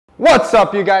What's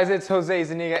up, you guys? It's Jose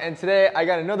Zuniga, and today I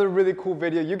got another really cool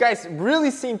video. You guys really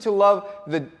seem to love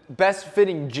the best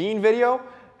fitting jean video,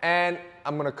 and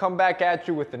I'm gonna come back at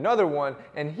you with another one.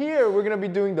 And here we're gonna be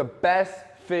doing the best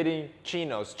fitting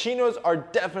chinos. Chinos are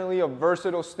definitely a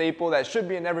versatile staple that should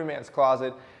be in every man's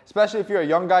closet, especially if you're a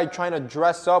young guy trying to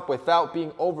dress up without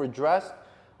being overdressed.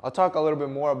 I'll talk a little bit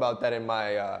more about that in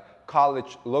my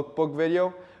college lookbook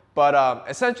video. But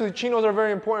essentially, chinos are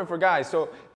very important for guys.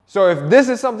 So if this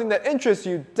is something that interests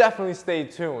you, definitely stay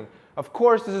tuned. Of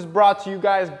course, this is brought to you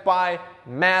guys by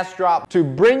Mass Drop to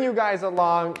bring you guys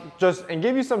along and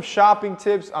give you some shopping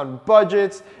tips on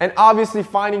budgets and obviously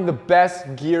finding the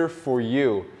best gear for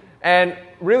you. And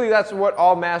really, that's what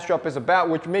all Mass Drop is about,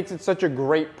 which makes it such a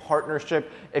great partnership.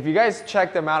 If you guys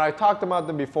check them out, I talked about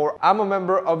them before. I'm a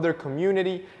member of their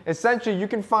community. Essentially, you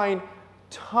can find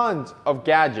tons of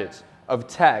gadgets, of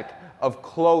tech, of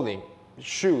clothing,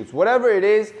 shoes, whatever it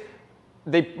is.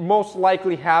 They most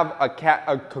likely have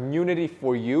a community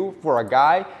for you, for a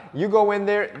guy. You go in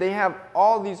there, they have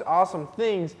all these awesome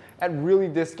things at really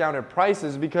discounted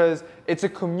prices because it's a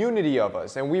community of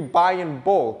us and we buy in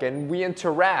bulk and we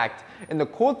interact. And the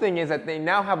cool thing is that they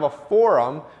now have a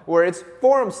forum where it's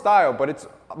forum style, but it's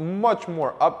much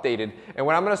more updated. And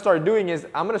what I'm gonna start doing is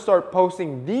I'm gonna start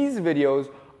posting these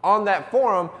videos on that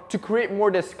forum to create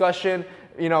more discussion,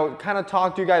 you know, kind of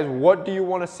talk to you guys. What do you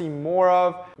want to see more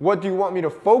of? What do you want me to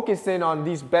focus in on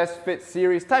these best fit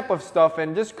series type of stuff,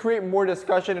 and just create more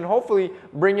discussion and hopefully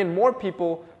bring in more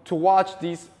people to watch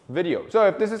these videos. So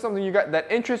if this is something you got that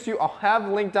interests you, I'll have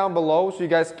a link down below so you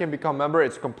guys can become a member.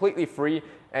 It's completely free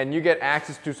and you get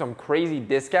access to some crazy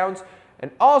discounts.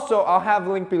 And also I'll have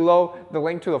a link below, the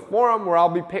link to the forum where I'll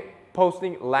be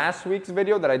posting last week's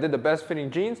video that I did the best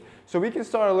fitting jeans, so we can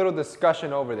start a little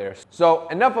discussion over there. So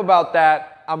enough about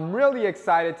that. I'm really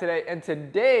excited today, and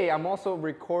today I'm also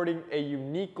recording a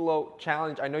Uniqlo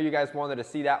challenge. I know you guys wanted to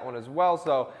see that one as well,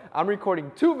 so I'm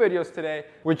recording 2 videos today,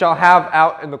 which I'll have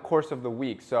out in the course of the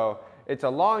week. So it's a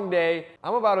long day.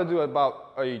 I'm about to do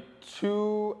about a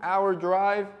 2-hour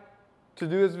drive to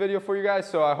do this video for you guys,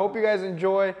 so I hope you guys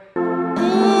enjoy.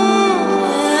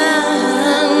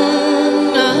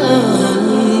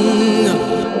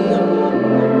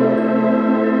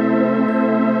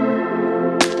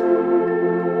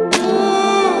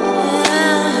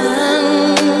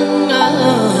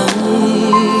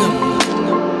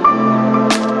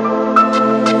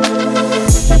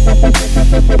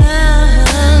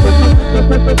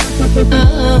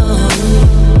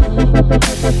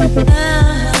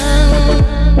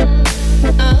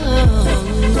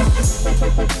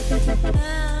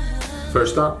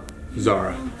 First up,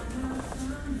 Zara.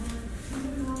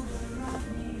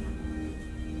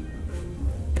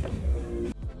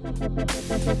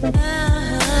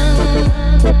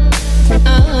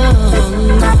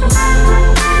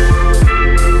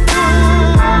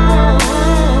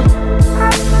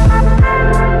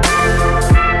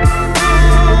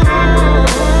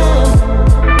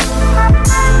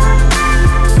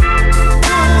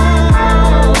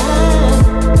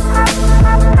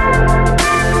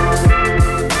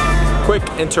 Quick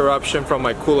interruption from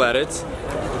my cool edits.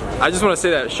 I just want to say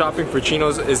that shopping for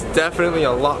chinos is definitely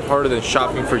a lot harder than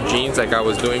shopping for jeans like I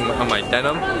was doing on my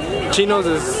denim. Chinos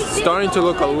is starting to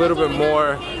look a little bit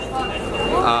more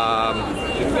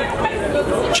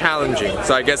challenging,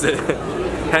 so I guess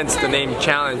hence the name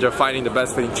challenge of finding the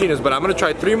best fitting chinos. But I'm going to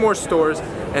try 3 more stores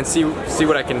and see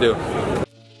what I can do.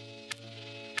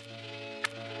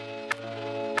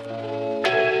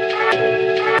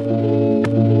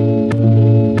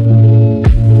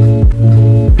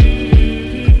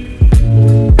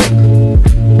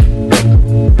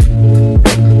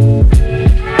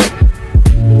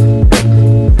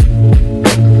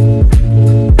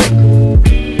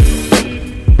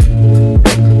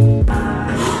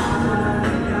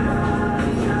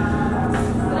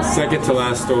 Second to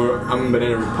last store, I'm in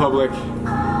Banana Republic.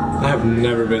 I have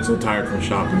never been so tired from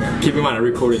shopping. Keep in mind, I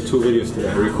recorded 2 videos today.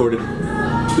 I recorded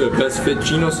the Best Fit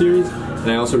Chino series,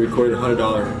 and I also recorded a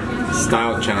 $100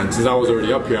 style challenge. Since I was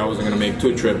already up here, I wasn't gonna make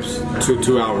 2 trips,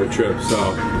 2-hour trips, so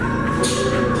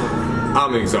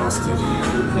I'm exhausted.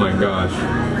 Oh my gosh.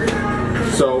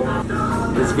 So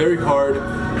it's very hard.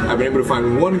 I've been able to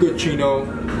find 1 good chino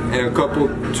and a couple,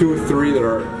 2 or 3 that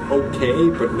are okay,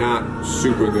 but not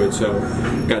super good. So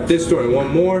got this store and 1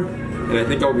 more, and I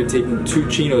think I'll be taking 2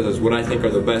 chinos as what I think are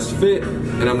the best fit,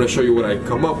 and I'm gonna show you what I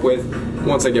come up with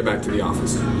once I get back to the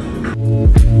office.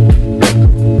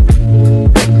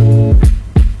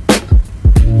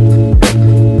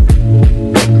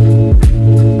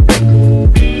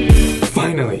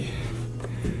 Finally,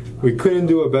 we couldn't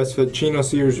do a best fit chino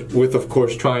series with, of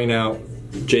course, trying out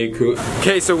J. Crew.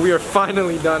 Okay, so we are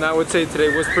finally done. I would say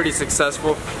today was pretty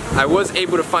successful. I was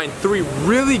able to find 3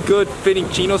 really good fitting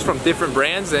chinos from different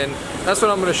brands, and that's what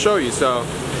I'm gonna show you. So,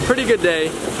 pretty good day.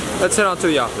 Let's head on to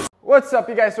the office. What's up,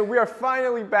 you guys? So we are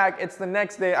finally back. It's the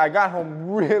next day. I got home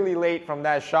really late from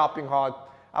that shopping haul.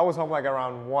 I was home like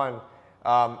around 1.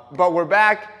 But we're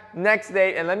back next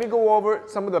day, and let me go over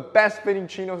some of the best fitting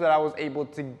chinos that I was able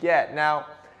to get. Now,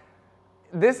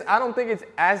 this, I don't think it's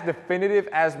as definitive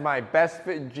as my best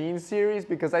fit jeans series,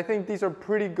 because I think these are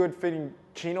pretty good fitting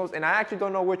chinos, and I actually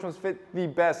don't know which ones fit the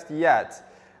best yet.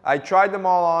 I tried them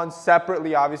all on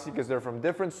separately, obviously, because they're from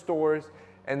different stores,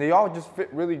 and they all just fit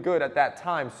really good at that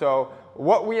time. So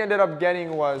what we ended up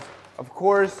getting was, of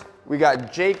course, we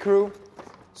got J. Crew.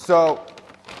 So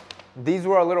these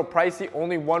were a little pricey.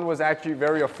 Only one was actually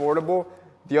very affordable.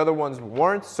 The other ones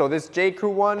weren't. So this J.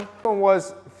 Crew one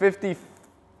was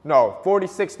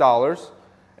 $46.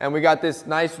 And we got this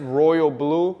nice royal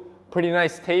blue, pretty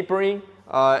nice tapering.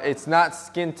 It's not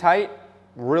skin tight,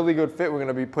 really good fit. We're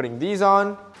gonna be putting these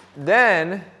on.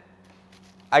 Then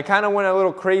I kind of went a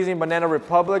little crazy in Banana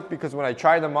Republic because when I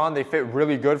tried them on, they fit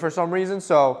really good for some reason.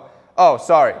 So, oh,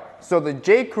 sorry. So the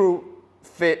J. Crew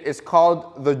fit is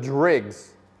called the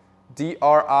Drigs.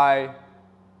 D-R-I,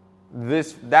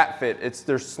 that fit. It's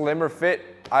their slimmer fit.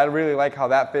 I really like how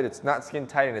that fit. It's not skin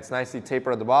tight and it's nicely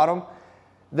tapered at the bottom.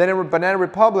 Then in Banana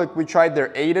Republic, we tried their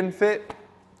Aiden fit.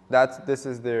 This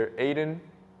is their Aiden.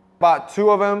 Bought 2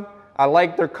 of them. I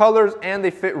like their colors and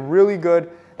they fit really good.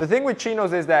 The thing with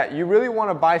chinos is that you really want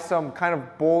to buy some kind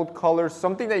of bold colors,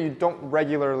 something that you don't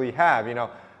regularly have. You know,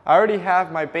 I already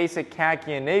have my basic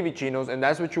khaki and navy chinos, and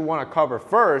that's what you want to cover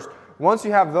first. Once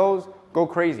you have those, go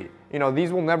crazy. You know,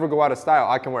 these will never go out of style.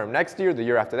 I can wear them next year, the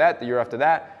year after that, the year after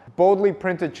that. Boldly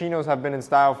printed chinos have been in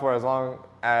style for as long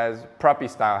as preppy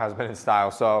style has been in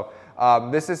style. So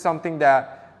this is something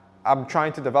that I'm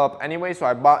trying to develop anyway, so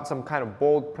I bought some kind of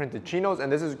bold printed chinos,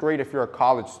 and this is great if you're a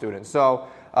college student. So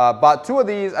bought 2 of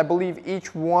these. I believe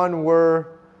each one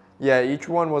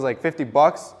was like 50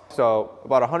 bucks. So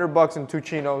about 100 bucks in 2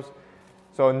 chinos.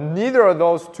 So neither of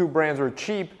those 2 brands were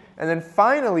cheap. And then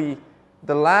finally,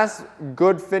 the last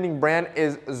good fitting brand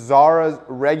is Zara's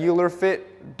regular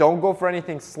fit. Don't go for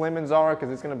anything slim in Zara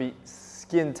because it's gonna be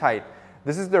skin tight.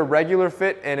 This is their regular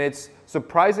fit, and it's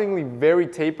surprisingly very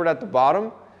tapered at the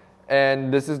bottom.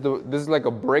 And this is like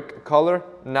a brick color,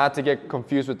 not to get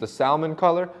confused with the salmon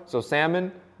color. So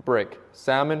salmon, brick,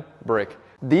 salmon, brick.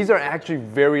 These are actually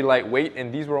very lightweight,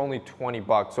 and these were only 20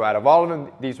 bucks. So out of all of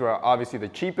them, these were obviously the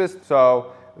cheapest.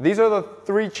 So these are the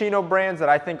 3 chino brands that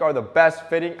I think are the best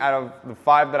fitting out of the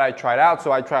 5 that I tried out.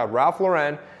 So I tried out Ralph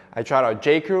Lauren, I tried out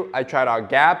J. Crew, I tried out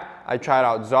Gap, I tried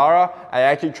out Zara. I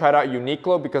actually tried out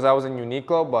Uniqlo because I was in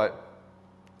Uniqlo, but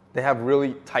they have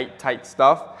really tight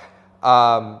stuff.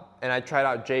 And I tried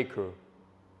out J. Crew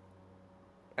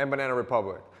and Banana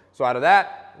Republic. So out of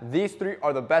that, these 3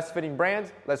 are the best fitting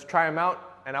brands. Let's try them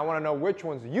out, and I want to know which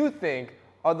ones you think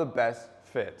are the best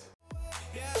fit.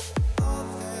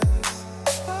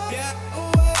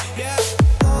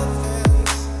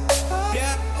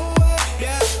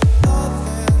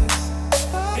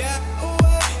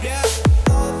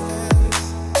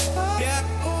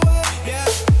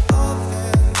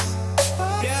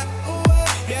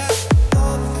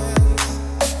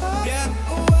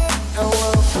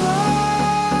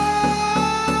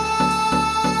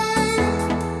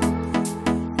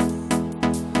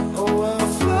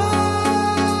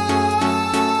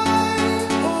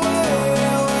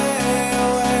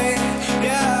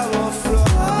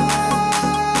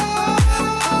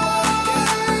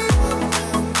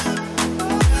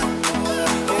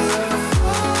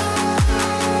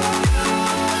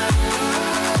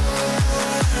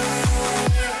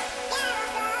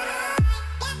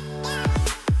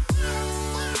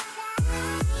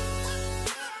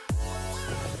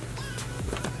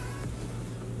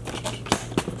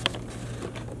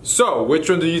 So, which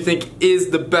one do you think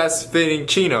is the best fitting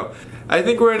chino? I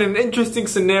think we're in an interesting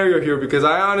scenario here because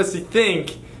I honestly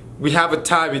think we have a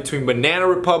tie between Banana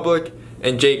Republic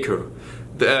and J. Crew.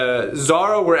 The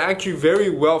Zara were actually very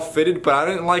well fitted, but I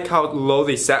didn't like how low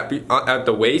they sat at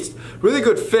the waist. Really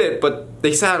good fit, but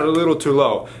they sat a little too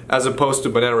low, as opposed to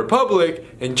Banana Republic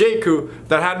and J. Crew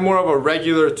that had more of a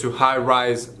regular to high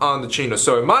rise on the chino.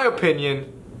 So in my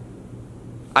opinion,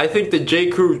 I think the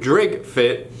J. Crew Drig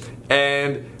fit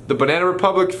and the Banana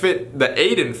Republic fit, the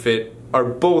Aiden fit, are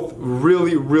both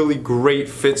really great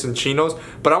fits in chinos.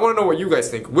 But I want to know what you guys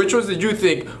think. Which ones did you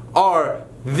think are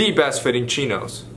the best fitting chinos?